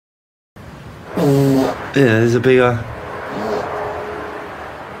Yeah, there's a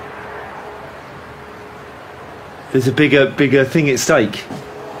bigger thing at stake.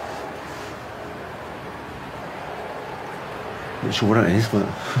 Not sure what that is, but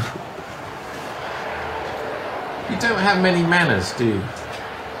you don't have many manners, do you?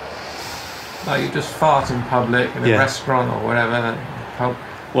 Like, you just fart in public in a restaurant or whatever.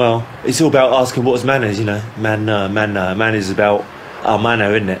 Well, it's all about asking what's manners, you know. Man is about our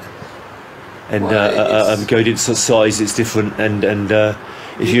manner, isn't it? And going into society, it's different. And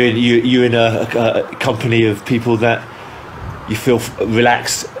if you're in a company of people that you feel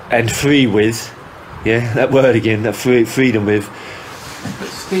relaxed and free with, yeah, that word again, that freedom with. But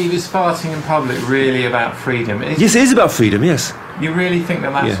Steve, is farting in public really about freedom? Yes, it is about freedom. Yes. You really think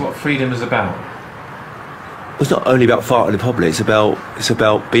that that's what freedom is about? It's not only about farting in public. It's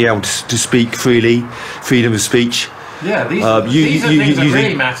about being able to speak freely, freedom of speech. Yeah, these are things that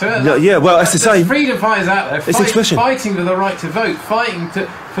really matter. No, yeah, well, that's the same. Freedom fighters out there fighting for the right to vote, fighting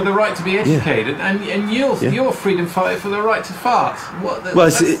for the right to be educated, and you're freedom fighter for the right to fart.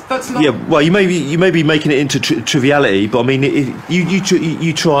 That's not. Yeah, well, you may be making it into triviality, but I mean,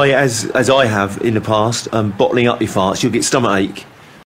 you try as I have in the past, bottling up your farts, you'll get stomachache.